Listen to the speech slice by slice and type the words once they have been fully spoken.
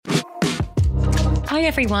Hi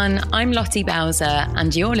everyone, I'm Lottie Bowser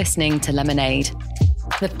and you're listening to Lemonade,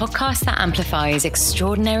 the podcast that amplifies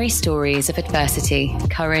extraordinary stories of adversity,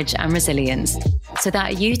 courage and resilience so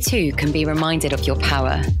that you too can be reminded of your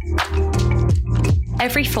power.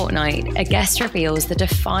 Every fortnight, a guest reveals the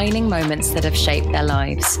defining moments that have shaped their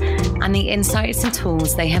lives and the insights and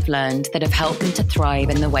tools they have learned that have helped them to thrive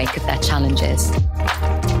in the wake of their challenges.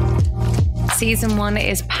 Season 1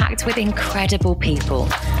 is packed with incredible people,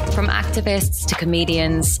 from activists to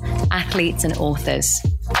comedians, athletes and authors.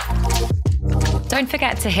 Don't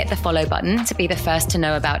forget to hit the follow button to be the first to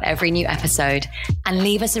know about every new episode and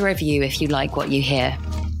leave us a review if you like what you hear.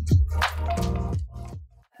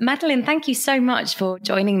 Madeleine, thank you so much for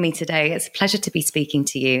joining me today. It's a pleasure to be speaking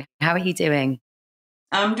to you. How are you doing?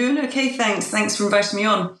 I'm doing okay, thanks. Thanks for inviting me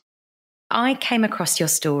on. I came across your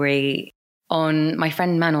story on my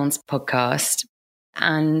friend Manon's podcast,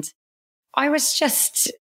 and I was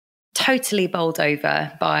just totally bowled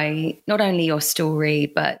over by not only your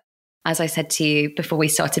story, but as I said to you before we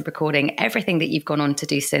started recording, everything that you've gone on to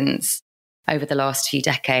do since over the last few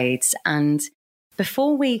decades. And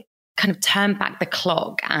before we kind of turn back the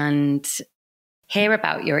clock and hear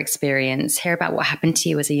about your experience, hear about what happened to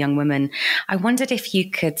you as a young woman, I wondered if you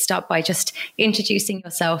could start by just introducing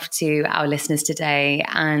yourself to our listeners today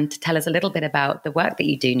and tell us a little bit about the work that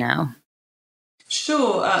you do now.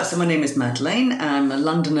 Sure. So my name is Madeleine. I'm a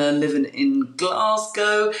Londoner living in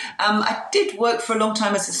Glasgow. I did work for a long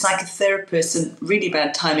time as a psychotherapist, and really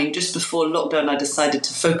bad timing. Just before lockdown, I decided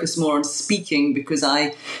to focus more on speaking because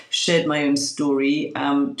I shared my own story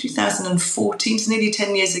 2014, so nearly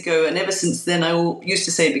 10 years ago. And ever since then, I used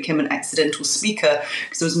to say I became an accidental speaker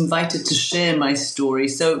because I was invited to share my story.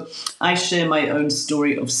 So I share my own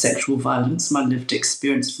story of sexual violence, my lived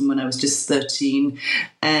experience from when I was just 13.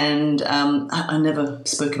 And I never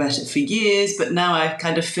spoke about it for years, but now I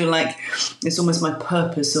kind of feel like it's almost my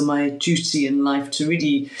purpose or my duty in life to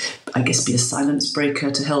really, I guess, be a silence breaker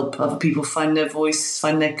to help other people find their voice,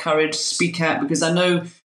 find their courage, speak out, because I know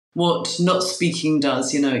what not speaking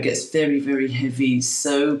does. It gets very, very heavy.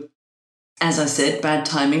 So as I said, bad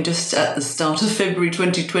timing, just at the start of February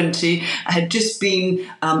 2020, I had just been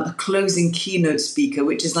a closing keynote speaker,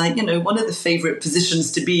 which is like, one of the favorite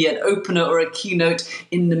positions to be, an opener or a keynote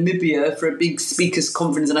in Namibia for a big speakers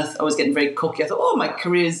conference. And I was getting very cocky. I thought, my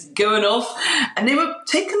career's going off. And they were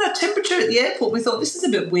taking our temperature at the airport. We thought, this is a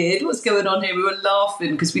bit weird. What's going on here? We were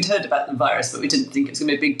laughing because we'd heard about the virus, but we didn't think it was going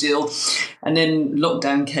to be a big deal. And then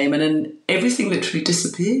lockdown came, and then everything literally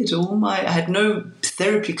disappeared. I had no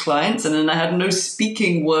therapy clients, and then I had no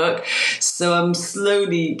speaking work. So I'm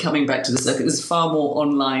slowly coming back to the circuit. There's far more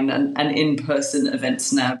online and in-person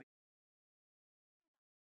events now.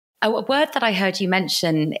 A word that I heard you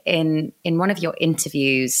mention in one of your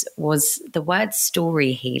interviews was the word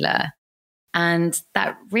story healer. And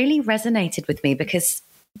that really resonated with me because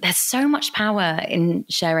there's so much power in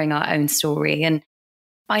sharing our own story. And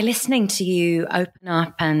by listening to you open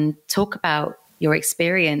up and talk about your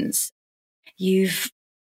experience, you've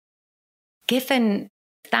given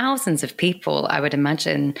thousands of people, I would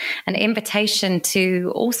imagine, an invitation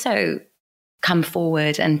to also come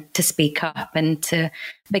forward and to speak up and to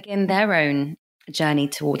begin their own journey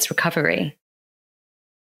towards recovery.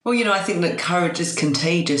 Well, I think that courage is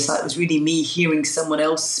contagious. That was really me hearing someone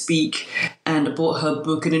else speak, and I bought her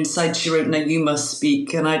book, and inside she wrote, "Now you must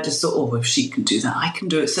speak." And I just thought, if she can do that, I can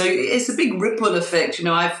do it. So it's a big ripple effect.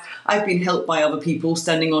 I've been helped by other people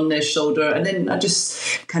standing on their shoulder, and then I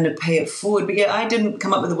just kind of pay it forward. But I didn't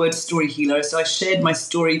come up with the word story healer. So I shared my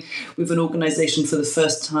story with an organization for the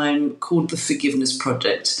first time called the Forgiveness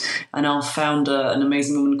Project. And our founder, an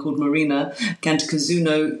amazing woman called Marina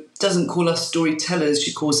Cantacuzzuno, doesn't call us storytellers,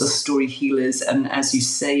 she calls us story healers. And as you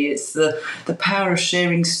say, it's the power of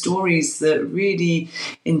sharing stories that really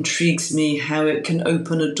intrigues me, how it can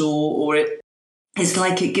open a door, or it's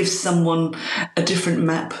like it gives someone a different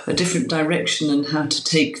map, a different direction and how to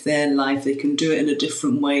take their life. They can do it in a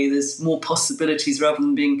different way. There's more possibilities rather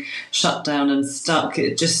than being shut down and stuck.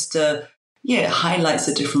 It just, it highlights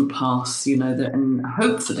a different path, and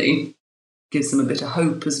hopefully gives them a bit of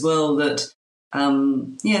hope as well that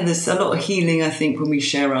there's a lot of healing, I think, when we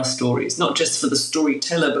share our stories, not just for the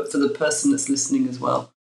storyteller, but for the person that's listening as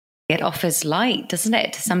well. It offers light, doesn't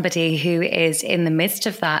it, to somebody who is in the midst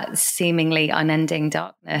of that seemingly unending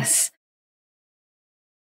darkness.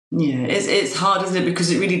 Yeah, it's hard, isn't it?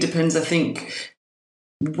 Because it really depends, I think,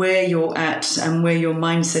 where you're at and where your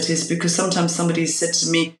mindset is. Because sometimes somebody said to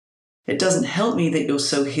me, it doesn't help me that you're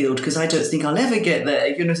so healed, because I don't think I'll ever get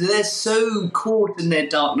there. So they're so caught in their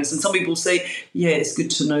darkness. And some people say, yeah, it's good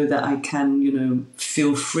to know that I can,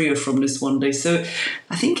 feel freer from this one day. So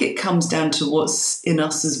I think it comes down to what's in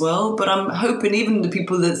us as well. But I'm hoping even the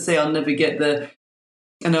people that say I'll never get there,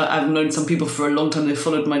 and I've known some people for a long time, they've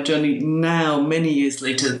followed my journey. Now, many years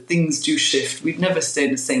later, things do shift. We'd never stay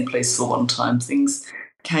in the same place for one time. Things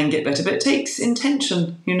can get better, but it takes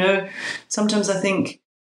intention, Sometimes I think,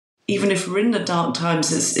 even if we're in the dark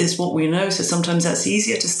times, it's what we know. So sometimes that's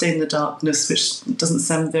easier to stay in the darkness, which doesn't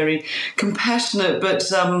sound very compassionate. But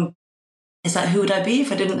it's like, who would I be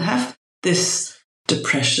if I didn't have this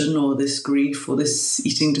depression or this grief or this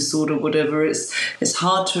eating disorder, whatever? It's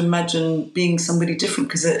hard to imagine being somebody different,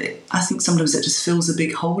 because I think sometimes it just fills a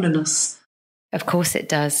big hole in us. Of course it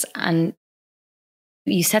does. And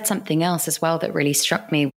you said something else as well that really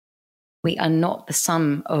struck me. We are not the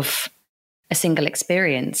sum of a single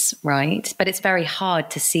experience, right? But it's very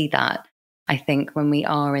hard to see that, I think, when we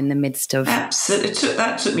are in the midst of... Absolutely.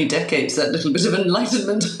 That took me decades, that little bit of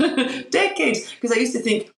enlightenment. Decades. Because I used to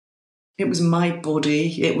think it was my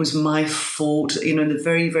body, it was my fault. In the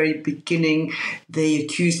very, very beginning, they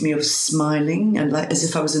accused me of smiling and as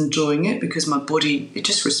if I was enjoying it, because my body, it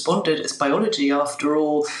just responded. It's biology after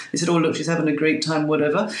all. They said, oh, look, she's having a great time,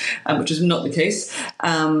 whatever, which is not the case.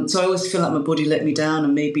 So I always feel like my body let me down,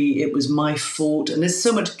 and maybe it was my fault. And there's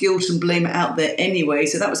so much guilt and blame out there anyway.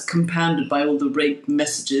 So that was compounded by all the rape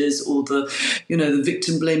messages, all the, the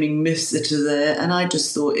victim blaming myths that are there. And I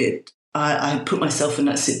just thought I put myself in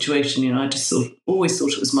that situation. I just always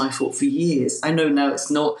thought it was my fault for years. I know now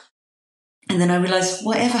it's not. And then I realised,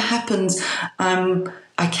 whatever happens,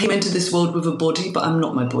 I came into this world with a body, but I'm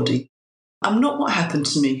not my body. I'm not what happened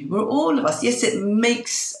to me. We're all of us. Yes, it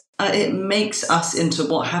makes us into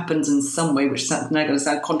what happens in some way, which is now going to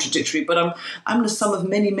sound contradictory, but I'm the sum of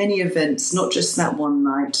many, many events, not just that one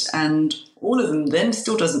night. And all of them then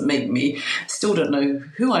still doesn't make me. Still don't know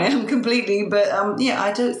who I am completely. But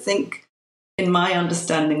I don't think, in my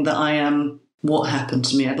understanding, that I am what happened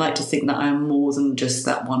to me. I'd like to think that I am more than just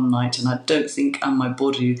that one night. And I don't think I'm my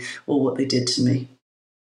body or what they did to me.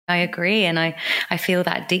 I agree. And I feel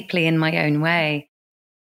that deeply in my own way.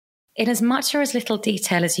 In as much or as little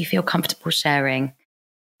detail as you feel comfortable sharing,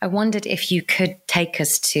 I wondered if you could take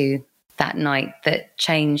us to that night that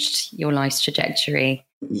changed your life's trajectory.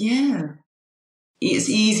 Yeah. It's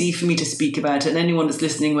easy for me to speak about it. And anyone that's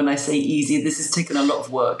listening, when I say easy, this has taken a lot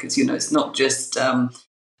of work. It's not just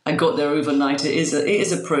I got there overnight. It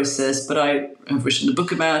is a process, but I have written a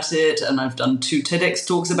book about it, and I've done 2 TEDx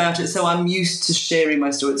talks about it. So I'm used to sharing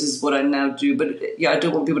my stories. This is what I now do. But I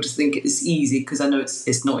don't want people to think it's easy, because I know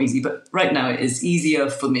it's not easy. But right now it is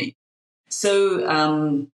easier for me.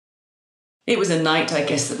 So it was a night, I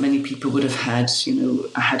guess, that many people would have had.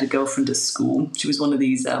 I had a girlfriend at school. She was one of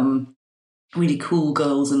these really cool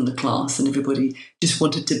girls in the class, and everybody just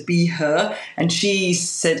wanted to be her. And she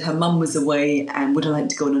said her mum was away and would have liked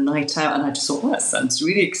to go on a night out. And I just thought, well, that sounds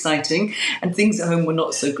really exciting. And things at home were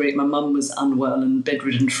not so great. My mum was unwell and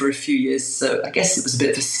bedridden for a few years. So I guess it was a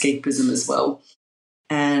bit of escapism as well.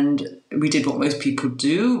 And we did what most people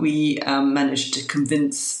do. We managed to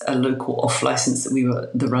convince a local off licence that we were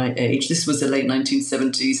the right age. This was the late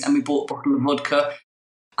 1970s, and we bought a bottle of vodka.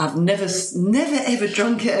 I've never ever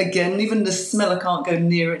drunk it again. Even the smell, I can't go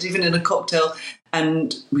near it, even in a cocktail.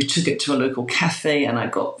 And we took it to a local cafe, and I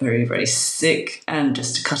got very, very sick. And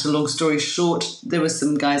just to cut a long story short, there were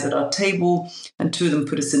some guys at our table, and 2 of them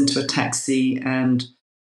put us into a taxi and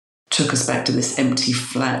took us back to this empty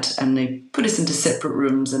flat. And they put us into separate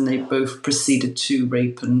rooms, and they both proceeded to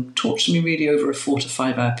rape and torture me really over a 4 to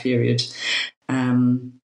 5 hour period.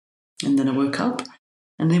 And then I woke up,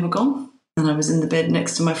 and they were gone. And I was in the bed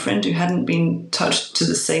next to my friend who hadn't been touched to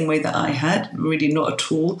the same way that I had, really not at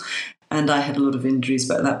all. And I had a lot of injuries,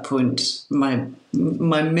 but at that point, my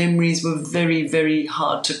memories were very, very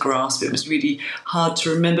hard to grasp. It was really hard to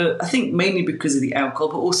remember, I think mainly because of the alcohol,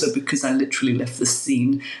 but also because I literally left the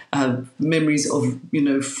scene. Memories of,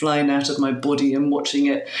 flying out of my body and watching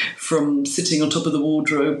it from sitting on top of the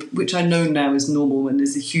wardrobe, which I know now is normal when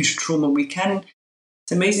there's a huge trauma.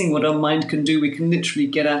 It's amazing what our mind can do. We can literally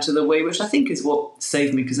get out of the way, which I think is what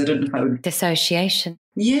saved me, because I don't know if I would... Dissociation.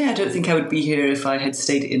 Yeah, I don't think I would be here if I had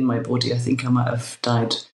stayed in my body. I think I might have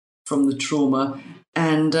died from the trauma.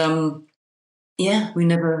 And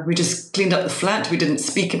we just cleaned up the flat. We didn't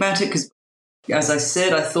speak about it because, as I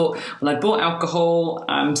said, I thought, well, I bought alcohol,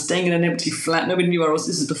 I'm staying in an empty flat, nobody knew where I was.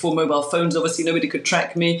 This is before mobile phones, obviously, nobody could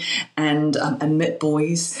track me, and met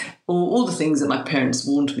boys, all the things that my parents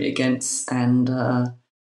warned me against. And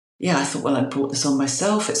yeah, I thought, well, I brought this on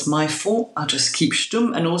myself. It's my fault. I'll just keep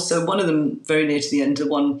stum. And also one of them, very near to the end, the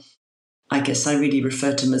one, I guess I really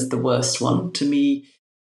refer to him as the worst one. To me,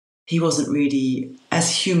 he wasn't really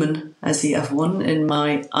as human as the other one. In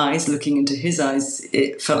my eyes, looking into his eyes,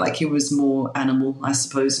 it felt like he was more animal, I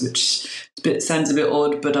suppose, which sounds a bit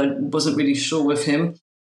odd, but I wasn't really sure with him.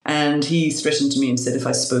 And he threatened me and said if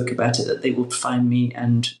I spoke about it, that they would find me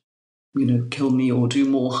and, kill me or do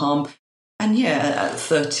more harm. And yeah, at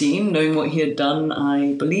 13, knowing what he had done,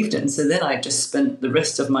 I believed it. And so then I just spent the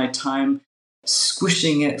rest of my time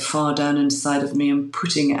squishing it far down inside of me and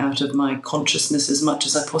putting it out of my consciousness as much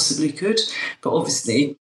as I possibly could. But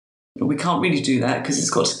obviously, we can't really do that because it's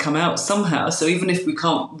got to come out somehow. So even if we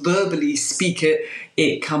can't verbally speak it,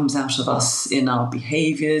 it comes out of us in our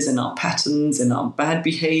behaviors, in our patterns, in our bad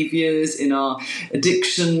behaviors, in our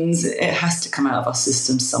addictions. It has to come out of our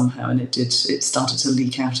system somehow. And it did. It started to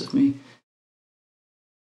leak out of me.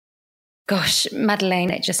 Gosh, Madeleine,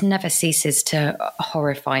 it just never ceases to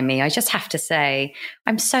horrify me. I just have to say,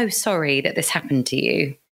 I'm so sorry that this happened to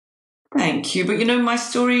you. Thank you. But my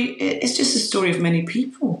story is just a story of many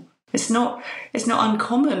people. It's not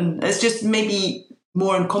uncommon. It's just maybe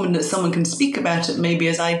more uncommon that someone can speak about it, maybe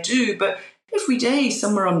as I do. But every day,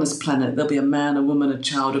 somewhere on this planet, there'll be a man, a woman, a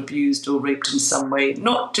child abused or raped in some way,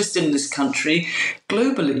 not just in this country,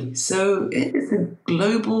 globally. So it is a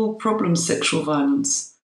global problem, sexual violence.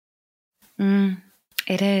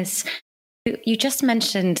 It is. You just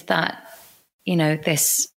mentioned that,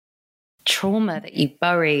 this trauma that you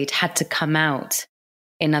buried had to come out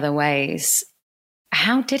in other ways.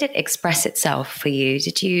 How did it express itself for you?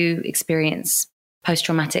 Did you experience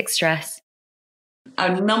post-traumatic stress? I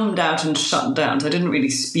numbed out and shut down. So I didn't really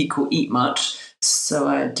speak or eat much. So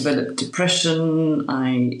I developed depression.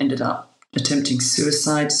 I ended up attempting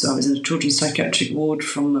suicide. So I was in a children's psychiatric ward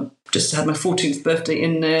just had my 14th birthday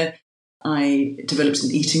in there. I developed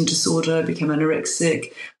an eating disorder, I became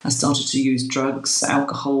anorexic. I started to use drugs,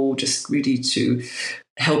 alcohol, just really to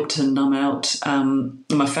help to numb out.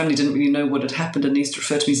 My family didn't really know what had happened and they used to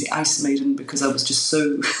refer to me as the Ice Maiden because I was just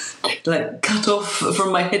so cut off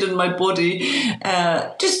from my head and my body.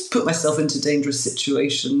 Just put myself into dangerous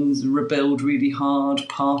situations, rebelled really hard,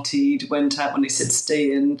 partied, went out when they said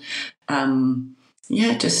stay in.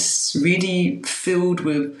 Just really filled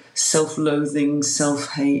with self-loathing,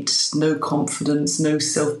 self-hate, no confidence, no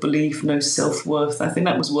self-belief, no self-worth. I think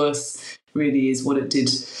that was worse, really, is what it did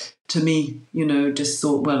to me. Just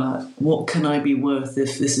thought, well, what can I be worth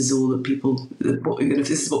if this is all that people, if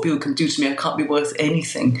this is what people can do to me? I can't be worth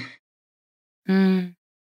anything.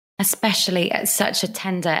 Especially at such a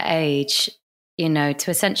tender age, to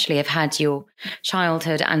essentially have had your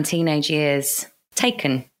childhood and teenage years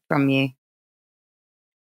taken from you.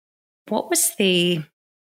 What was the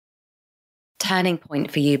turning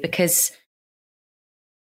point for you? Because,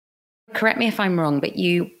 correct me if I'm wrong, but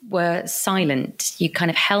you were silent. You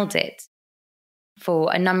kind of held it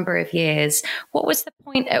for a number of years. What was the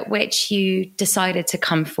point at which you decided to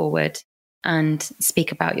come forward and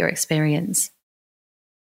speak about your experience?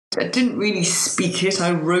 I didn't really speak it.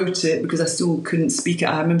 I wrote it because I still couldn't speak it.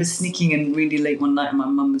 I remember sneaking in really late one night and my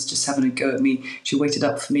mum was just having a go at me. She waited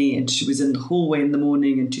up for me and she was in the hallway in the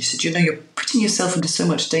morning and she said, you're putting yourself into so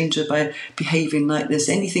much danger by behaving like this.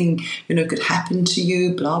 Anything, could happen to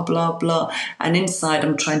you, blah, blah, blah. And inside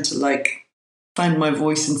I'm trying to find my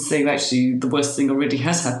voice and say, actually, the worst thing already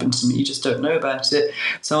has happened to me. You just don't know about it.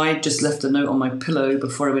 So I just left a note on my pillow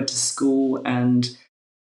before I went to school and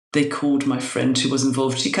they called my friend who was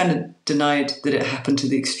involved. She kind of denied that it happened to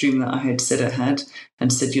the extreme that I had said it had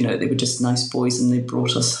and said, they were just nice boys and they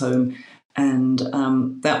brought us home. And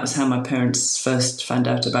that was how my parents first found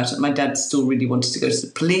out about it. My dad still really wanted to go to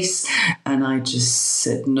the police and I just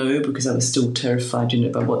said no because I was still terrified,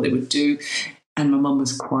 by what they would do. And my mum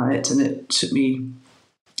was quiet and it took me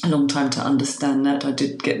a long time to understand that. I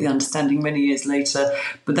did get the understanding many years later,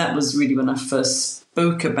 but that was really when I first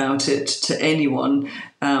spoke about it to anyone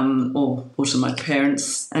or to my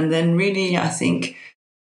parents. And then really, I think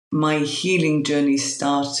my healing journey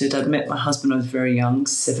started. I'd met my husband when I was very young,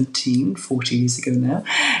 17, 40 years ago now.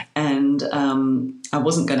 And I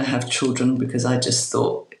wasn't going to have children because I just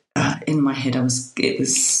thought in my head, it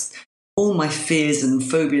was all my fears and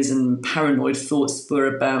phobias and paranoid thoughts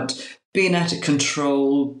were about being out of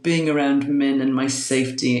control, being around men and my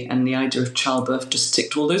safety, and the idea of childbirth just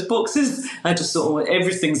ticked all those boxes. I just thought, well,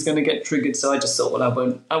 everything's going to get triggered. So I just thought,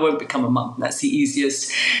 well, I won't become a mum. That's the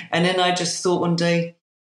easiest. And then I just thought one day,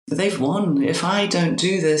 they've won. If I don't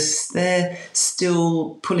do this, they're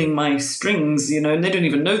still pulling my strings, and they don't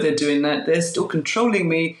even know they're doing that. They're still controlling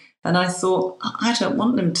me. And I thought, I don't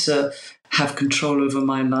want them to have control over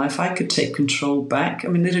my life. I could take control back. I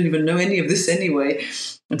mean, they don't even know any of this anyway.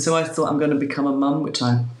 And so I thought, I'm going to become a mum, which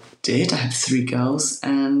I did. I have 3 girls,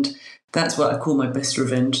 and that's what I call my best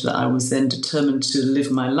revenge, that I was then determined to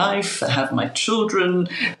live my life, have my children,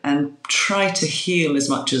 and try to heal as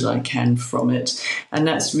much as I can from it. And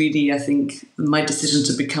that's really, I think, my decision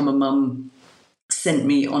to become a mum sent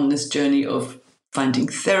me on this journey of finding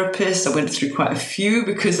therapists. I went through quite a few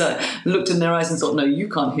because I looked in their eyes and thought, no, you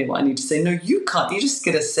can't hear what I need to say. No, you can't. You just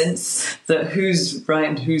get a sense that who's right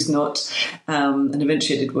and who's not. And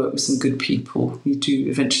eventually I did work with some good people. You do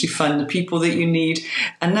eventually find the people that you need.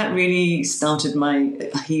 And that really started my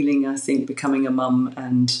healing, I think, becoming a mum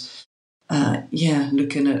and,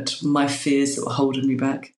 looking at my fears that were holding me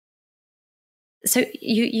back. So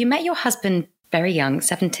you met your husband very young,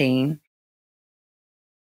 17.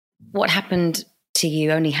 What happened to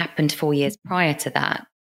you only happened 4 years prior to that.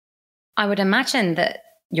 I would imagine that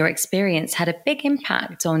your experience had a big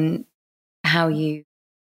impact on how you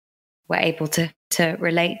were able to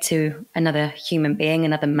relate to another human being,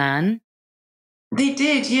 another man. They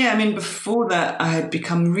did, yeah. I mean, before that, I had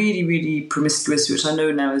become really, really promiscuous, which I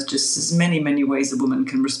know now is just as many, many ways a woman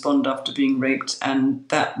can respond after being raped. And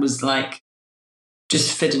that was like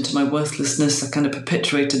just fed into my worthlessness. I kind of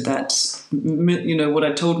perpetuated that, what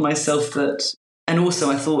I told myself that. And also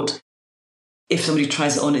I thought, if somebody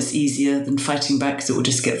tries it on, it's easier than fighting back because it will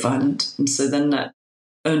just get violent. And so then that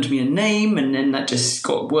earned me a name, and then that just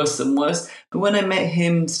got worse and worse. But when I met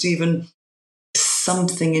him, Stephen,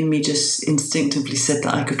 something in me just instinctively said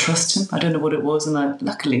that I could trust him. I don't know what it was. And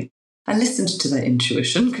luckily, I listened to that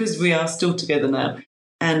intuition because we are still together now.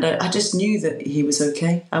 And I just knew that he was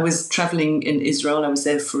okay. I was traveling in Israel. I was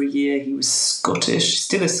there for a year. He was Scottish,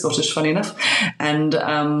 still is Scottish, funny enough.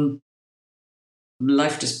 And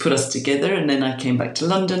life just put us together. And then I came back to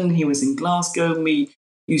London. He was in Glasgow. We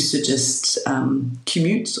used to just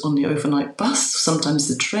commute on the overnight bus, sometimes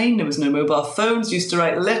the train. There was no mobile phones. Used to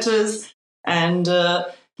write letters. And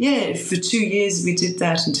for 2 years we did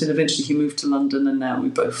that until eventually he moved to London. And now we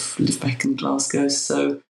both live back in Glasgow.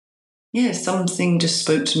 So yeah, something just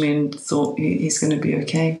spoke to me and thought he's going to be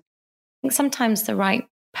okay. I think sometimes the right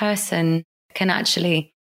person can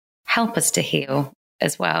actually help us to heal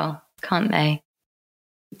as well, can't they?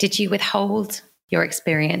 Did you withhold your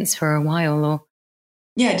experience for a while, or?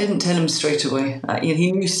 Yeah, I didn't tell him straight away.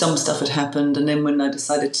 He knew some stuff had happened, and then when I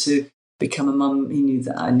decided to become a mum, he knew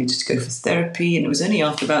that I needed to go for therapy. And it was only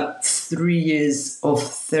after about 3 years of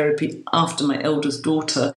therapy, after my eldest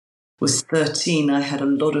daughter was 13, I had a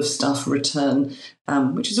lot of stuff return,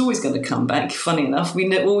 which is always going to come back. Funny enough,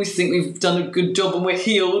 we always think we've done a good job and we're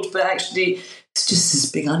healed, but actually it's just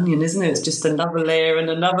this big onion, isn't it? It's just another layer and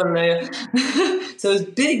another layer. So it's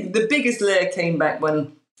big. The biggest layer came back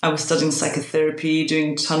when I was studying psychotherapy,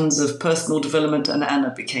 doing tons of personal development, and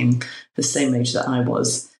Anna became the same age that I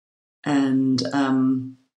was. And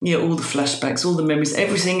all the flashbacks, all the memories,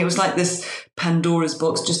 everything. It was like this Pandora's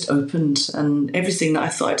box just opened, and everything that I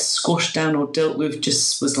thought I'd squashed down or dealt with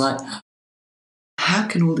just was like, how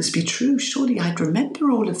can all this be true? Surely I'd remember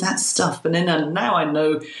all of that stuff. But then now I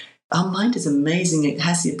know our mind is amazing. It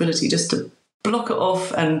has the ability just to block it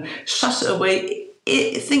off and shut it away.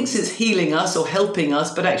 It thinks it's healing us or helping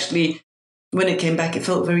us, but actually when it came back, it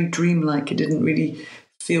felt very dreamlike. It didn't really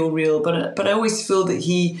feel real. But I always feel that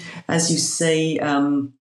he, as you say,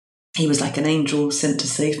 he was like an angel sent to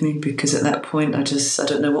save me, because at that point I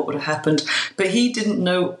don't know what would have happened. But he didn't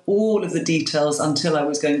know all of the details until I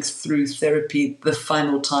was going through therapy the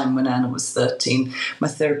final time when Anna was 13. My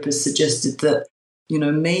therapist suggested that,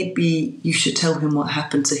 maybe you should tell him what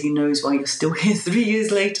happened so he knows why you're still here 3 years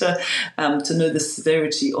later, to know the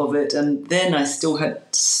severity of it. And then I still had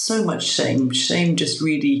so much shame. Shame just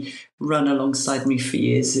really ran alongside me for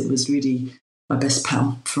years. It was really my best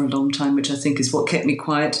pal for a long time, which I think is what kept me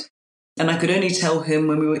quiet. And I could only tell him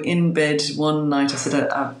when we were in bed one night. I said,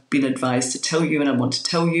 I've been advised to tell you and I want to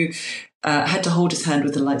tell you. I had to hold his hand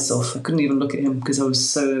with the lights off. I couldn't even look at him because I was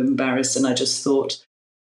so embarrassed. And I just thought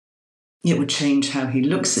it would change how he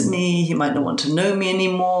looks at me. He might not want to know me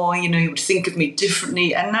anymore. He would think of me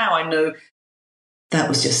differently. And now I know that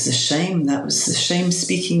was just the shame. That was the shame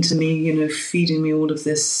speaking to me, feeding me all of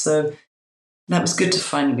this. So that was good to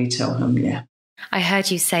finally tell him, yeah. I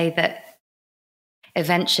heard you say that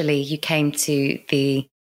eventually you came to the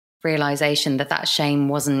realization that shame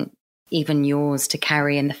wasn't even yours to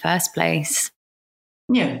carry in the first place.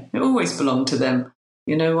 Yeah, it always belonged to them.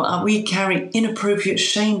 We carry inappropriate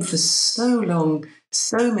shame for so long,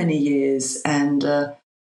 so many years, and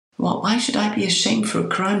well, why should I be ashamed for a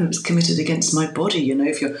crime that was committed against my body? You know,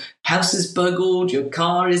 if your house is burgled, your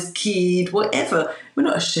car is keyed, whatever, we're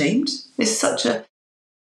not ashamed. It's such a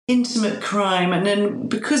intimate crime. And then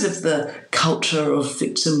because of the culture of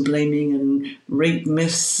victim blaming and rape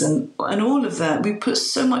myths and all of that, we put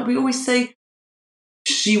so much, we always say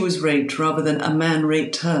she was raped rather than a man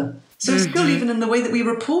raped her. So still, even in the way that we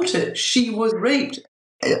report it, she was raped,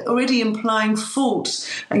 already implying fault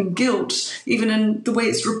and guilt, even in the way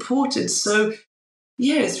it's reported. So,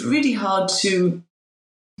 yeah, it's really hard to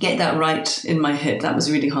get that right in my head. That was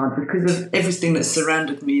really hard because of everything that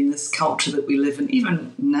surrounded me in this culture that we live in.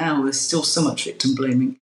 Even now, there's still so much victim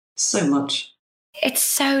blaming, so much. It's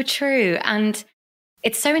so true. And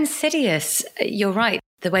it's so insidious. You're right.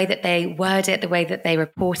 The way that they word it, the way that they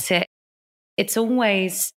report it, it's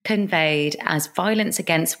always conveyed as violence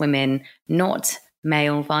against women, not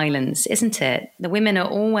male violence, isn't it? The women are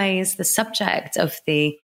always the subject of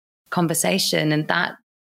the conversation, and that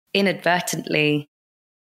inadvertently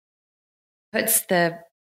puts the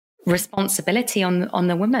responsibility on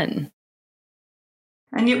the woman.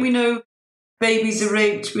 And yet we know babies are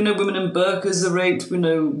raped, we know women in burqas are raped, we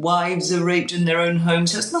know wives are raped in their own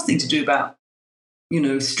homes. So it's nothing to do about,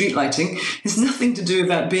 street lighting. It's nothing to do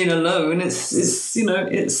about being alone.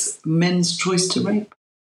 It's men's choice to rape.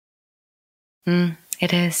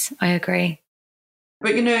 It is. I agree.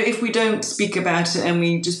 But, if we don't speak about it and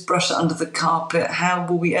we just brush it under the carpet, how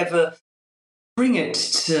will we ever bring it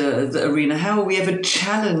to the arena? How will we ever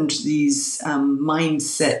challenge these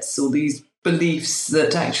mindsets or these beliefs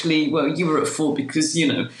that actually, well, you were at fault because,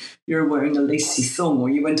 you're wearing a lacy thong, or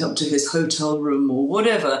you went up to his hotel room, or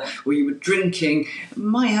whatever, or you were drinking.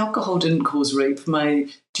 My alcohol didn't cause rape. My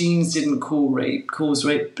jeans didn't cause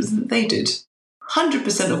rape. They did.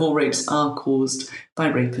 100% of all rapes are caused by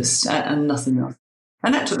rapists and nothing else.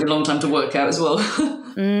 And that took me a long time to work out as well.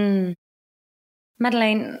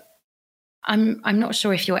 Madeleine, I'm not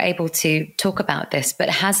sure if you're able to talk about this, but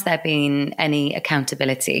has there been any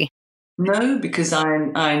accountability? No, because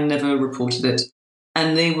I never reported it.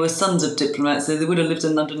 And they were sons of diplomats, so they would have lived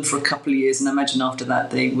in London for a couple of years, and I imagine after that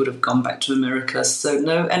they would have gone back to America. So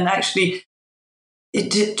no, and actually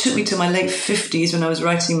it took me to my late 50s when I was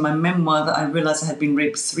writing my memoir that I realised I had been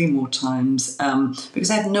raped 3 more times, because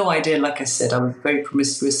I had no idea. Like I said, I was very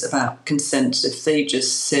promiscuous about consent. If they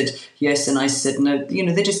just said yes and I said no,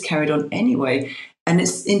 they just carried on anyway. And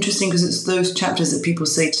it's interesting because it's those chapters that people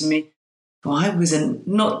say to me, well, I was in,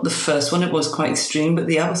 not the first one, it was quite extreme, but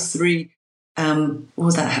the other 3,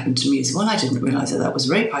 that happened to me is, well, I didn't realise that was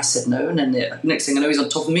rape. I said no, and then the next thing I know, he's on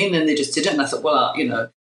top of me, and then they just did it, and I thought, well,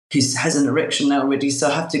 he has an erection now already, so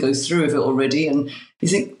I have to go through with it already. And you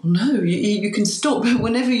think, well, no, you can stop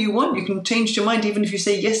whenever you want. You can change your mind, even if you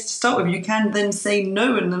say yes to start with. You can then say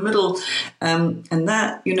no in the middle. And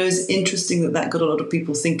that, is interesting that got a lot of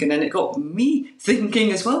people thinking, and it got me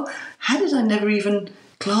thinking as well. How did I never even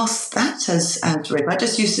class that as rape? I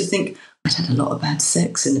just used to think I'd had a lot of bad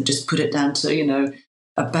sex and just put it down to,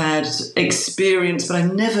 a bad experience, but I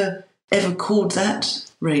never, ever called that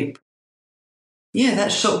rape. Yeah,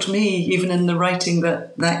 that shocked me, even in the writing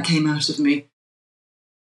that came out of me.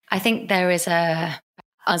 I think there is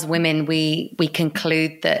as women, we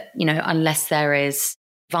conclude that, unless there is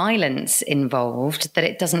violence involved, that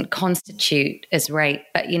it doesn't constitute as rape.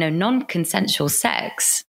 But, non-consensual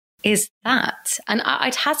sex is that. And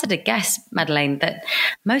I'd hazard a guess, Madeleine, that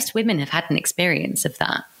most women have had an experience of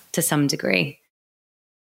that to some degree.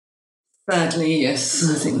 Sadly, yes,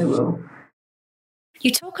 I think they will.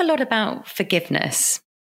 You talk a lot about forgiveness.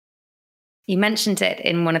 You mentioned it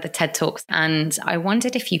in one of the TED Talks, and I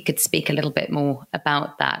wondered if you could speak a little bit more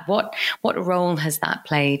about that. What role has that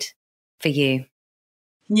played for you?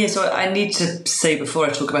 Yeah, so I need to say before I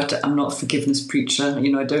talk about it, I'm not a forgiveness preacher.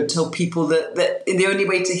 I don't tell people that the only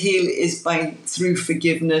way to heal is through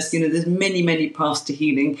forgiveness. There's many, many paths to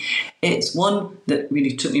healing. It's one that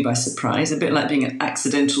really took me by surprise, a bit like being an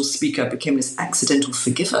accidental speaker. I became this accidental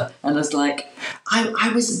forgiver. And I was like,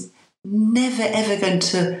 I was never, ever going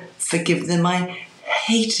to forgive them. I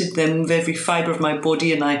hated them with every fibre of my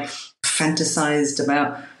body, and I fantasized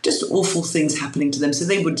about just awful things happening to them. So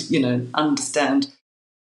they would, understand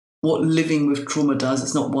what living with trauma does.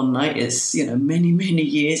 It's not one night, it's, many, many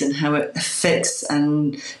years, and how it affects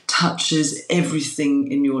and touches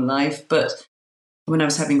everything in your life. But when I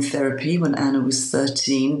was having therapy, when Anna was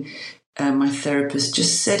 13, my therapist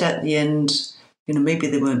just said at the end, maybe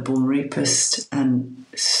they weren't born rapists. And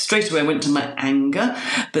straight away I went to my anger,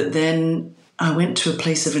 but then I went to a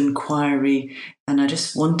place of inquiry, and I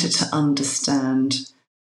just wanted to understand,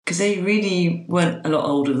 because they really weren't a lot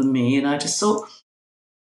older than me. And I just thought,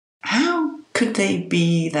 how could they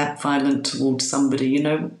be that violent towards somebody?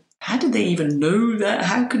 How did they even know that?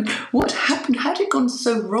 What happened? How did it gone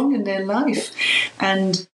so wrong in their life?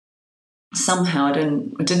 And somehow, I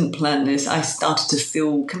didn't plan this, I started to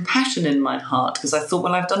feel compassion in my heart, because I thought,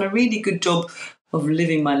 well, I've done a really good job of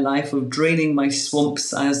living my life, of draining my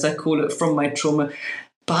swamps, as I call it, from my trauma.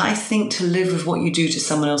 But I think to live with what you do to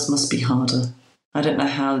someone else must be harder. I don't know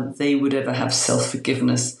how they would ever have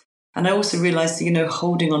self-forgiveness. And I also realized,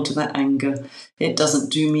 holding on to that anger, it doesn't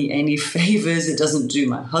do me any favors. It doesn't do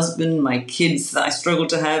my husband, my kids that I struggle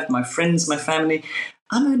to have, my friends, my family.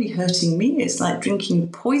 I'm only hurting me. It's like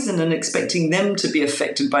drinking poison and expecting them to be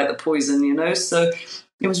affected by the poison, So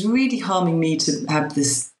it was really harming me to have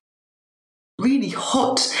this really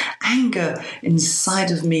hot anger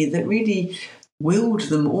inside of me that really willed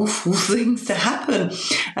them awful things to happen.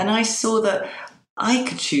 And I saw that I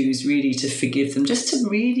could choose really to forgive them, just to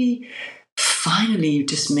really finally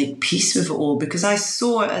just make peace with it all, because I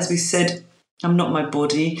saw, as we said, I'm not my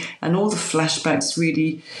body, and all the flashbacks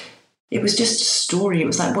really, it was just a story. It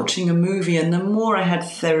was like watching a movie. And the more I had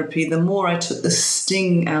therapy, the more I took the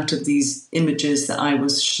sting out of these images that I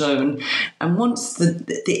was shown. And once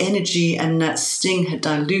the energy and that sting had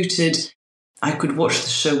diluted, I could watch the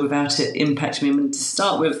show without it impacting me. I mean, to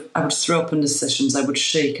start with, I would throw up in the sessions. I would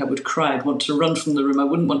shake. I would cry. I'd want to run from the room. I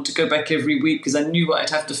wouldn't want to go back every week because I knew what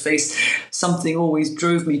I'd have to face. Something always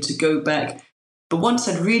drove me to go back. But once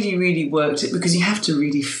I'd really, really worked it, because you have to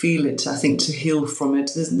really feel it, I think, to heal from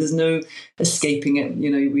it. There's no escaping it.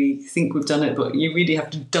 We think we've done it, but you really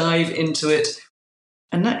have to dive into it.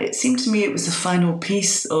 And that, it seemed to me, it was the final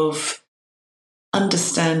piece of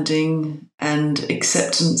understanding and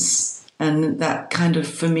acceptance. And that kind of,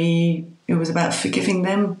 for me, it was about forgiving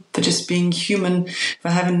them for just being human, for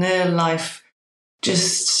having their life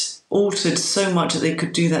just altered so much that they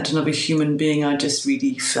could do that to another human being. I just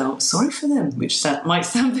really felt sorry for them, which that might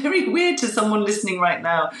sound very weird to someone listening right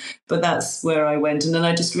now, but that's where I went. And then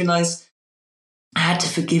I just realised I had to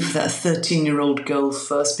forgive that 13-year-old girl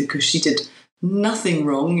first, because she did nothing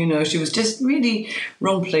wrong. She was just really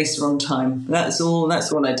wrong place, wrong time. That's all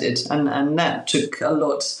I did. And that took a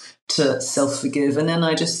lot to self-forgive. And then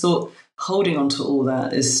I just thought, holding on to all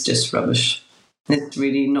that is just rubbish. It's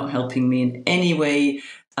really not helping me in any way,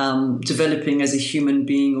 developing as a human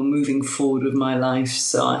being or moving forward with my life.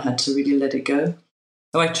 So I had to really let it go.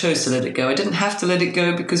 I chose to let it go. I didn't have to let it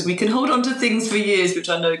go, because we can hold on to things for years, which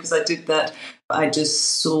I know because I did that. But I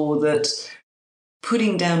just saw that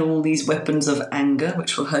putting down all these weapons of anger,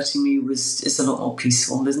 which were hurting me, is a lot more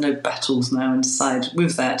peaceful. There's no battles now inside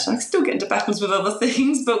with that. I still get into battles with other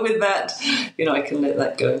things, but with that, I can let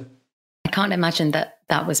that go. I can't imagine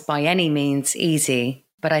that was by any means easy,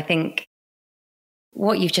 but I think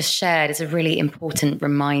what you've just shared is a really important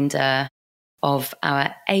reminder of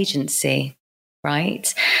our agency,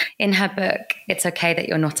 right? In her book, It's Okay That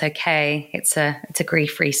You're Not Okay, it's a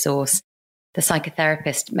grief resource. The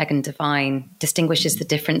psychotherapist, Megan Devine, distinguishes the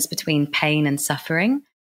difference between pain and suffering.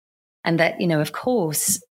 And that, of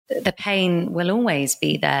course, the pain will always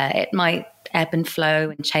be there. It might ebb and flow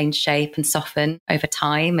and change shape and soften over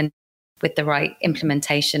time and with the right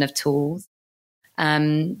implementation of tools.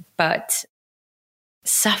 But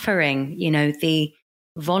suffering, the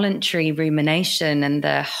voluntary rumination and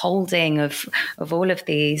the holding of all of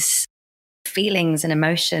these feelings and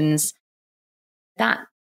emotions,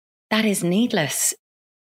 that is needless,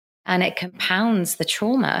 and it compounds the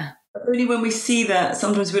trauma. Only when we see that,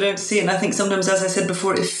 sometimes we don't see it. And I think sometimes, as I said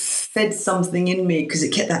before, it fed something in me, because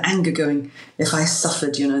it kept that anger going. If I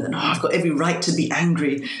suffered, then I've got every right to be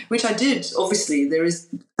angry, which I did. Obviously, there is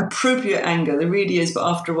appropriate anger. There really is. But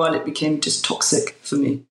after a while, it became just toxic for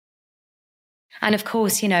me. And of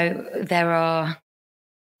course, there are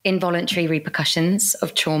involuntary repercussions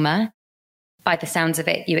of trauma. By the sounds of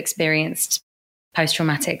it, you experienced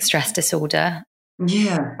post-traumatic stress disorder.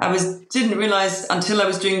 Yeah, didn't realise until I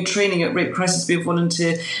was doing training at Rape Crisis Be a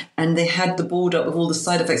Volunteer, and they had the board up with all the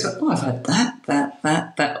side effects. But I've had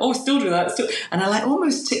that. Oh, still do that. And I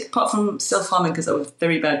almost tick, apart from self-harming, because I was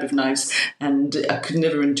very bad with knives and I could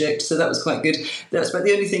never inject. So that was quite good. That was about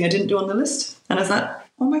the only thing I didn't do on the list. And I was like,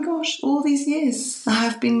 oh my gosh, all these years I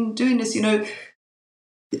have been doing this,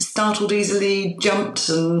 startled easily, jumped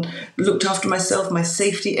and looked after myself, my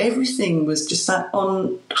safety, everything was just that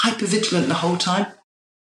on hypervigilant the whole time.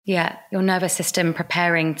 Yeah, your nervous system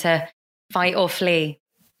preparing to fight or flee.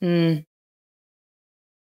 You've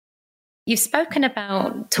spoken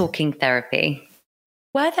about talking therapy.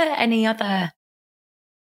 Were there any other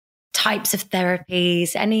types of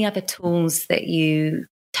therapies, any other tools that you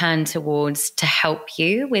turned towards to help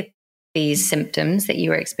you with these symptoms that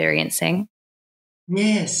you were experiencing?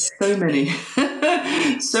 Yes, so many.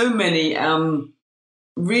 So many.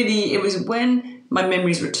 Really, it was when my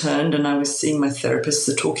memories returned and I was seeing my therapist,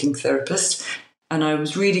 the talking therapist, and I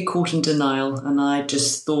was really caught in denial. And I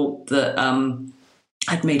just thought that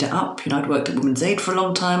I'd made it up. I'd worked at Women's Aid for a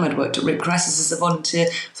long time. I'd worked at Rape Crisis as a volunteer.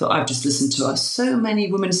 So I've just listened to so many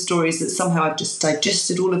women's stories that somehow I've just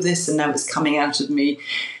digested all of this and now it's coming out of me.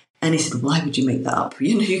 And he said, why would you make that up?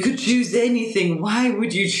 You could choose anything. Why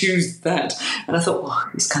would you choose that? And I thought, well,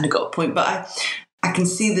 he's kind of got a point. But I can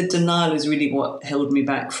see the denial is really what held me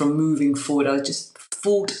back from moving forward. I just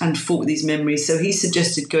fought and fought with these memories. So he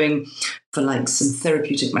suggested going for like some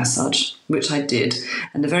therapeutic massage, which I did.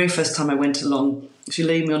 And the very first time I went along, she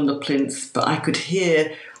laid me on the plinth, but I could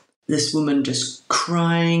hear this woman just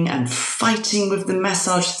crying and fighting with the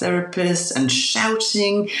massage therapist and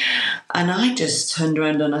shouting. And I just turned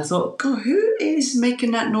around and I thought, God, who is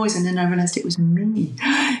making that noise? And then I realized it was me.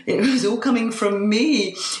 It was all coming from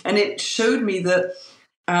me. And it showed me that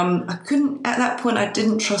I couldn't, at that point, I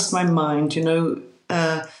didn't trust my mind.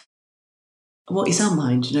 What is our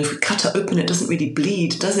mind? If we cut it open, it doesn't really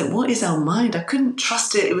bleed, does it? What is our mind? I couldn't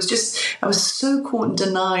trust it. It was just, I was so caught in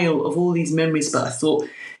denial of all these memories, but I thought,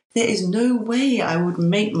 there is no way I would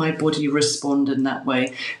make my body respond in that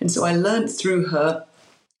way. And so I learned through her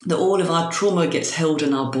that all of our trauma gets held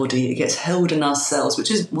in our body, it gets held in our cells,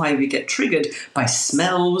 which is why we get triggered by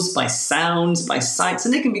smells, by sounds, by sights.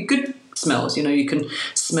 And they can be good smells. You can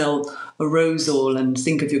smell a rose oil and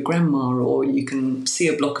think of your grandma, or you can see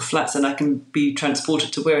a block of flats and I can be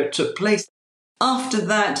transported to where it took place. After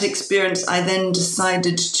that experience, I then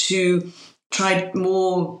decided to try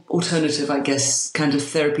more alternative, I guess, kind of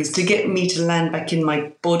therapies to get me to land back in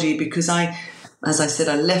my body, because as I said,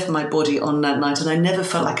 I left my body on that night and I never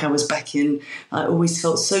felt like I was back in. I always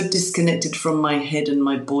felt so disconnected from my head and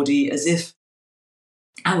my body, as if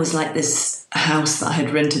I was like this house that I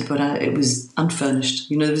had rented, but it was unfurnished.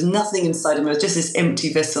 There was nothing inside of me. It was just this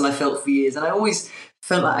empty vessel I felt for years. And I always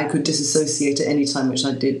felt like I could disassociate at any time, which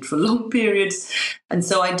I did for long periods. And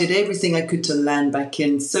so I did everything I could to land back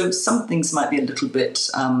in. So some things might be a little bit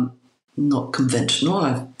not conventional.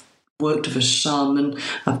 I've worked with a shaman.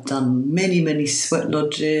 I've done many, many sweat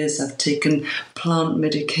lodges. I've taken plant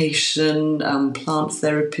medication, plant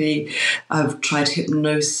therapy. I've tried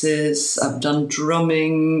hypnosis. I've done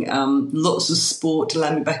drumming, lots of sport to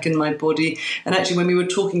land me back in my body. And actually, when we were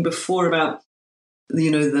talking before about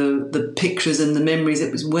the pictures and the memories,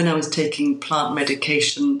 it was when I was taking plant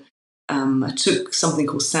medication. I took something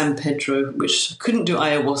called San Pedro, which I couldn't do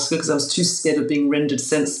ayahuasca because I was too scared of being rendered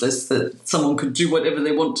senseless that someone could do whatever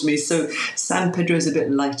they want to me. So San Pedro is a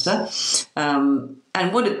bit lighter.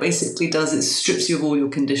 And what it basically does is strips you of all your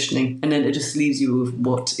conditioning, and then it just leaves you with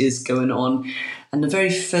what is going on. And the very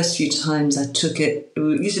first few times I took it,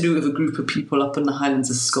 we used to do it with a group of people up in the Highlands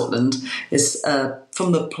of Scotland. It's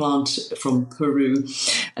from the plant from Peru.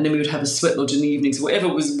 And then we would have a sweat lodge in the evenings. Whatever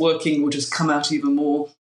was working would just come out even more.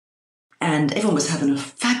 And everyone was having a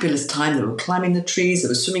fabulous time. They were climbing the trees, they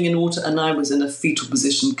were swimming in water, and I was in a fetal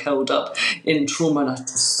position, curled up in trauma. And I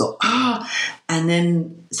just thought, And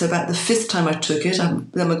then, so about the fifth time I took it,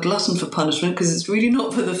 I'm a glutton for punishment because it's really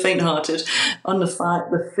not for the faint-hearted. On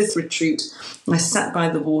the fifth retreat, I sat by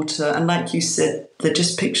the water, and like you said, they're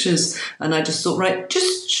just pictures. And I just thought, right,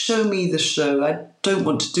 just show me the show. I don't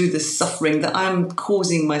want to do this suffering that I'm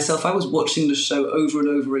causing myself. I was watching the show over and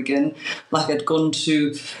over again, like I'd gone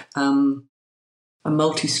to a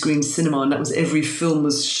multi-screen cinema, and that was every film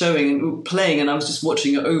was showing and playing, and I was just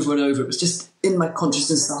watching it over and over. It was just in my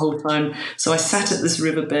consciousness the whole time. So I sat at this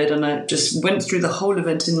riverbed and I just went through the whole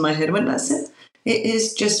event in my head. I went, that's it. It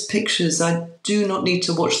is just pictures. I do not need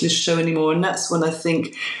to watch this show anymore. And that's when I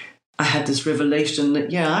think I had this revelation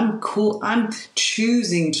that, I'm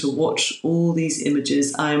choosing to watch all these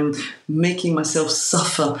images. I'm making myself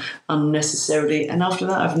suffer unnecessarily. And after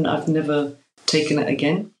that, I've never taken it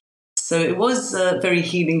again. So it was very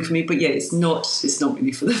healing for me, but it's not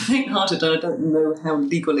really for the faint-hearted. I don't know how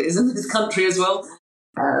legal it is in this country as well.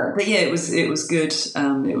 But it was good.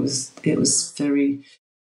 It was very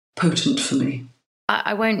potent for me.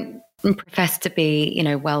 I won't profess to be,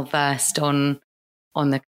 well versed on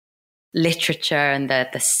the literature and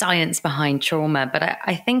the science behind trauma, but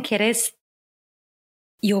I think it is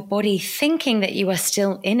your body thinking that you are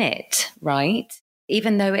still in it, right?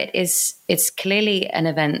 Even though it's clearly an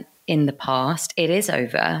event in the past, it is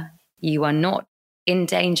over. You are not in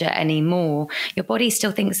danger anymore. Your body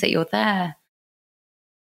still thinks that you're there.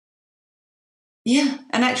 Yeah,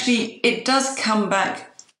 and actually it does come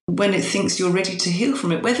back when it thinks you're ready to heal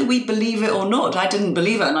from it, whether we believe it or not. I didn't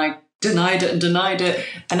believe it, and I denied it and denied it.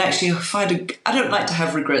 And actually, I don't like to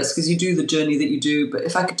have regrets because you do the journey that you do. But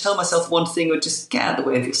if I could tell myself one thing, it would just get out of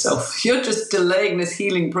the way of yourself. You're just delaying this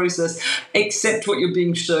healing process. Accept what you're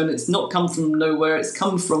being shown. It's not come from nowhere. It's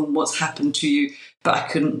come from what's happened to you. But I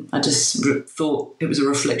couldn't. I just thought it was a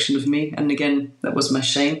reflection of me. And again, that was my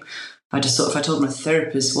shame. I just thought if I told my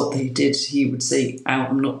therapist what they did, he would say, "Out,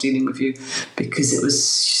 I'm not dealing with you," because it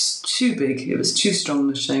was too big. It was too strong,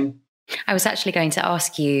 the shame. I was actually going to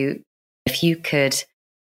ask you if you could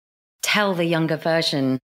tell the younger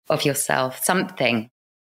version of yourself something.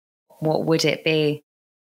 What would it be?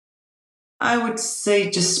 I would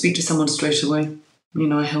say just speak to someone straight away.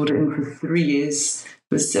 I held it in for 3 years.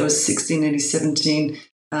 I was 16, nearly 17.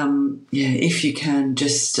 If you can,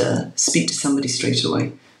 just speak to somebody straight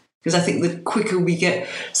away. Because I think the quicker we get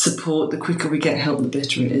support, the quicker we get help, the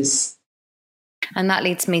better it is. And that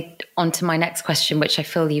leads me on to my next question, which I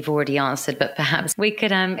feel you've already answered, but perhaps we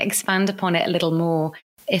could expand upon it a little more.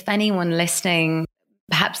 If anyone listening,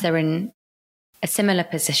 perhaps they're in a similar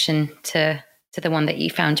position to the one that you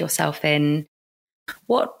found yourself in,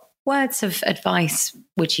 what words of advice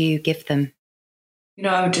would you give them?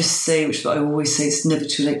 I would just say, which I always say, it's never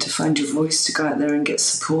too late to find your voice, to go out there and get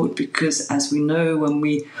support, because as we know, when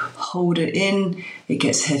we hold it in, it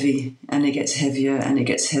gets heavy and it gets heavier and it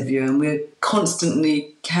gets heavier. And we're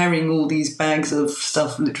constantly carrying all these bags of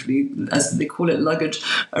stuff, literally, as they call it, luggage,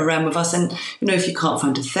 around with us. And, if you can't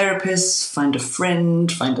find a therapist, find a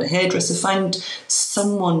friend, find a hairdresser, find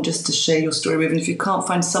someone just to share your story with. And if you can't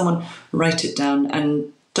find someone, write it down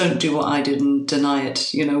and don't do what I did and deny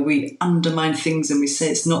it. We undermine things and we say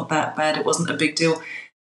it's not that bad. It wasn't a big deal.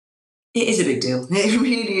 It is a big deal. It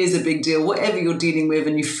really is a big deal. Whatever you're dealing with,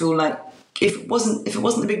 and you feel like if it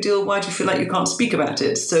wasn't a big deal, why do you feel like you can't speak about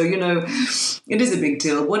it? So, it is a big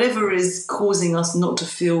deal. Whatever is causing us not to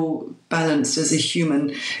feel balanced as a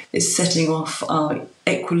human is setting off our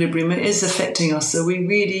equilibrium. It is affecting us. So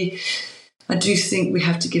I do think we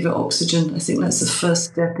have to give it oxygen. I think that's the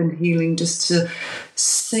first step in healing, just to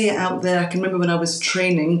say it out there. I can remember when I was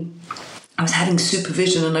training, I was having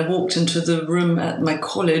supervision and I walked into the room at my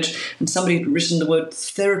college and somebody had written the word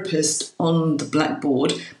therapist on the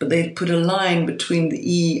blackboard, but they put a line between the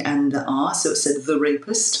E and the R, so it said the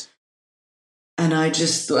rapist. And I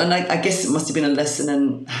just thought, and I guess it must have been a lesson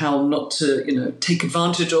in how not to, take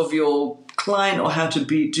advantage of your client, or how to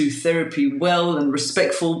do therapy well and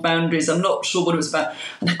respectful boundaries. I'm not sure what it was about.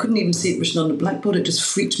 And I couldn't even see it written on the blackboard. It just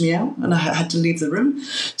freaked me out and I had to leave the room.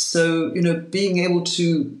 So, being able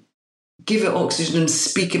to give it oxygen and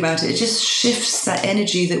speak about it, it just shifts that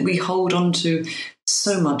energy that we hold on to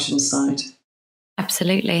so much inside.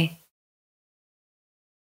 Absolutely.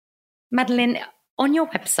 Madeleine, on your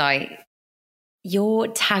website, your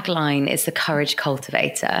tagline is the courage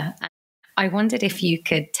cultivator. I wondered if you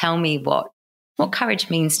could tell me what courage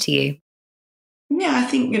means to you. Yeah, I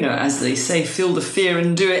think, as they say, feel the fear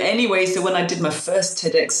and do it anyway. So when I did my first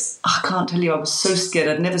TEDx, I can't tell you, I was so scared.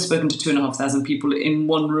 I'd never spoken to 2,500 people in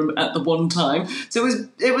one room at the one time. So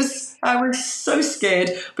I was so scared.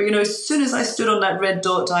 But, as soon as I stood on that red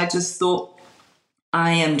dot, I just thought,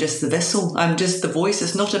 I am just the vessel. I'm just the voice.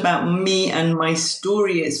 It's not about me and my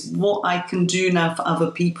story. It's what I can do now for other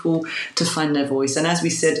people to find their voice. And as we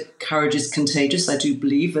said, courage is contagious. I do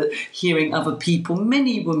believe that hearing other people,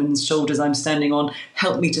 many women's shoulders I'm standing on,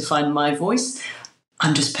 help me to find my voice.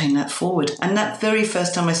 I'm just paying that forward. And that very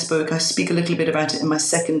first time I speak a little bit about it in my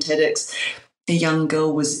second TEDx. A young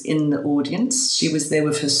girl was in the audience. She was there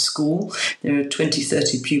with her school. There were 20,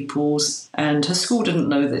 30 pupils, and her school didn't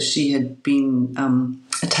know that she had been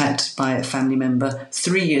attacked by a family member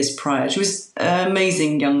 3 years prior. She was an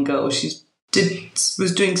amazing young girl. She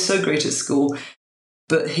was doing so great at school.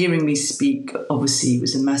 But hearing me speak, obviously,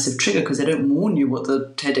 was a massive trigger, because they don't warn you what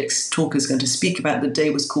the TEDx talker is going to speak about. The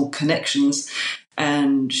day was called Connections,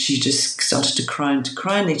 and she just started to cry and to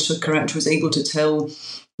cry, and they took her out. She was able to tell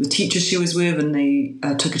the teacher she was with, and they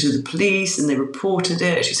took her to the police and they reported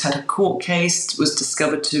it. She's had a court case, was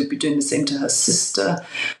discovered to be doing the same to her sister.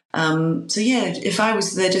 If I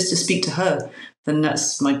was there just to speak to her, then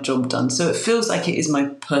that's my job done. So it feels like it is my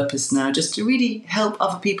purpose now, just to really help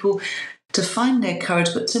other people to find their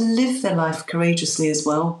courage, but to live their life courageously as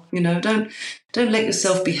well. Don't let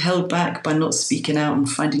yourself be held back by not speaking out and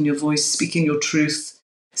finding your voice, speaking your truth.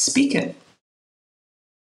 Speak it.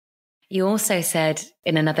 You also said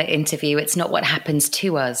in another interview, it's not what happens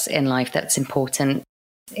to us in life that's important.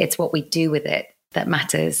 It's what we do with it that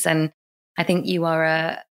matters. And I think you are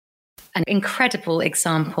an incredible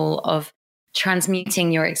example of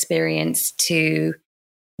transmuting your experience to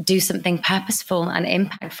do something purposeful and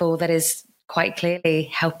impactful that is quite clearly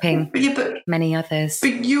helping many others.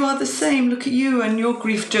 But you are the same. Look at you and your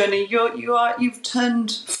grief journey. You've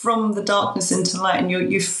turned from the darkness into light, and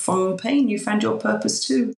you've from pain. You found your purpose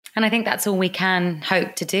too. And I think that's all we can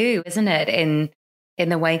hope to do, isn't it? In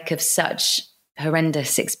the wake of such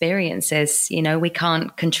horrendous experiences, we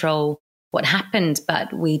can't control what happened,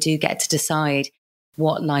 but we do get to decide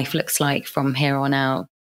what life looks like from here on out.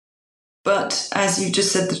 But as you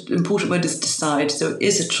just said, the important word is decide. So it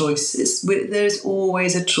is a choice. There's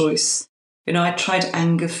always a choice. I tried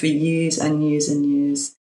anger for years and years and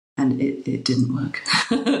years, and it didn't work.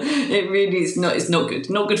 It really is not. It's not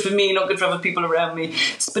good. Not good for me. Not good for other people around me.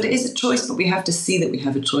 But it is a choice. But we have to see that we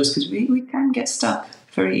have a choice, because we can get stuck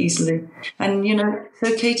very easily. And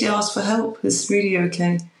it's okay to ask for help. It's really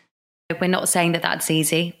okay. We're not saying that that's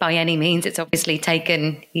easy by any means. It's obviously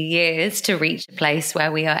taken years to reach a place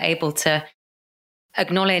where we are able to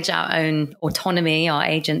acknowledge our own autonomy, our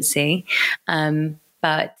agency.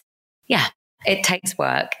 But yeah, it takes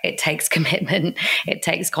work. It takes commitment. It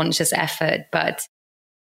takes conscious effort, but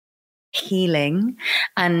healing.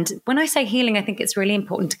 And when I say healing, I think it's really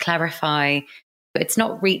important to clarify it's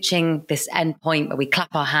not reaching this end point where we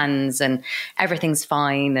clap our hands and everything's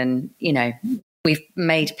fine and, we've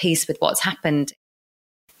made peace with what's happened.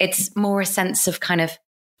 It's more a sense of kind of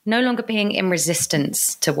no longer being in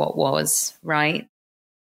resistance to what was, right?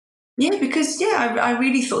 Yeah, because, I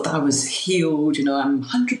really thought that I was healed. I'm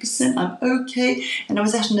 100%, I'm okay. And I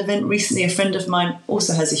was at an event recently. A friend of mine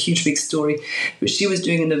also has a huge, big story, but she was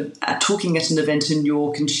talking at an event in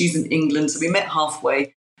York, and she's in England. So we met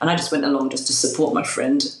halfway. And I just went along just to support my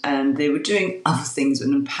friend. And they were doing other things,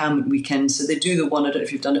 an empowerment weekend. So they do the one, I don't know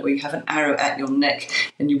if you've done it, where you have an arrow at your neck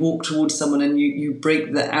and you walk towards someone and you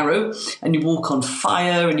break the arrow and you walk on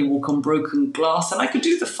fire and you walk on broken glass. And I could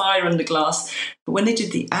do the fire and the glass. But when they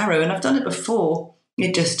did the arrow, and I've done it before,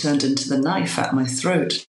 it just turned into the knife at my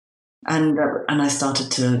throat. And I started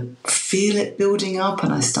to feel it building up,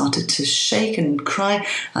 and I started to shake and cry.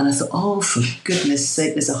 And I thought, oh, for goodness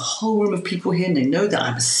sake, there's a whole room of people here and they know that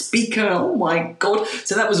I'm a speaker. Oh, my God.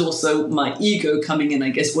 So that was also my ego coming in, I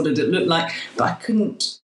guess. What did it look like? But I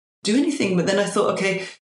couldn't do anything. But then I thought, okay,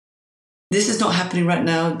 this is not happening right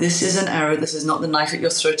now. This is an arrow. This is not the knife at your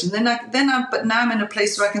throat. And but now I'm in a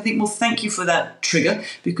place where I can think, well, thank you for that trigger,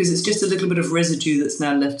 because it's just a little bit of residue that's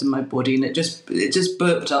now left in my body, and it just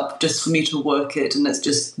burped up just for me to work it, and that's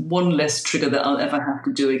just one less trigger that I'll ever have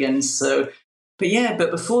to do again. So, but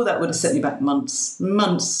before that would have set me back months,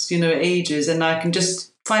 ages, and I can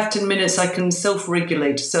just 5-10 minutes I can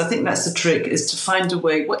self-regulate. So I think that's the trick, is to find a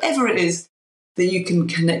way, whatever it is, that you can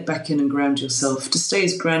connect back in and ground yourself. To stay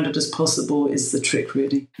as grounded as possible is the trick,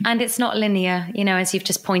 really. And it's not linear, as you've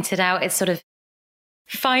just pointed out. It's sort of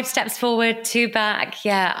 5 steps forward, 2 back,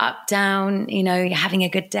 up, down, you're having a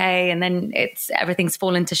good day, and then everything's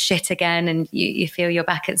fallen to shit again, and you feel you're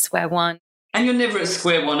back at square one. And you're never at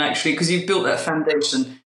square one, actually, because you've built that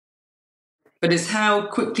foundation. But it's how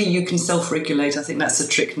quickly you can self-regulate. I think that's the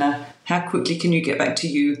trick now. How quickly can you get back to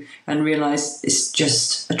you and realise it's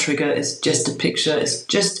just a trigger, it's just a picture, it's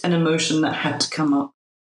just an emotion that had to come up.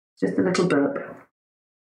 Just a little burp.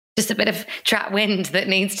 Just a bit of trap wind that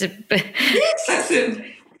needs to... Yes, that's it.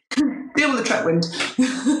 Deal with the trap wind.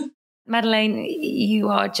 Madeleine, you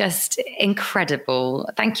are just incredible.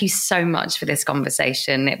 Thank you so much for this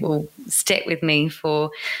conversation. It will stick with me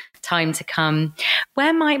for time to come.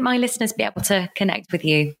 Where might my listeners be able to connect with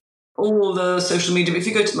you? All the social media. If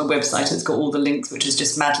you go to my website, it's got all the links, which is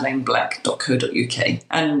just madelineblack.co.uk,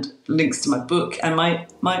 and links to my book and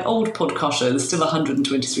my old podcast show. There's still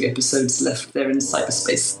 123 episodes left there in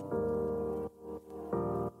cyberspace.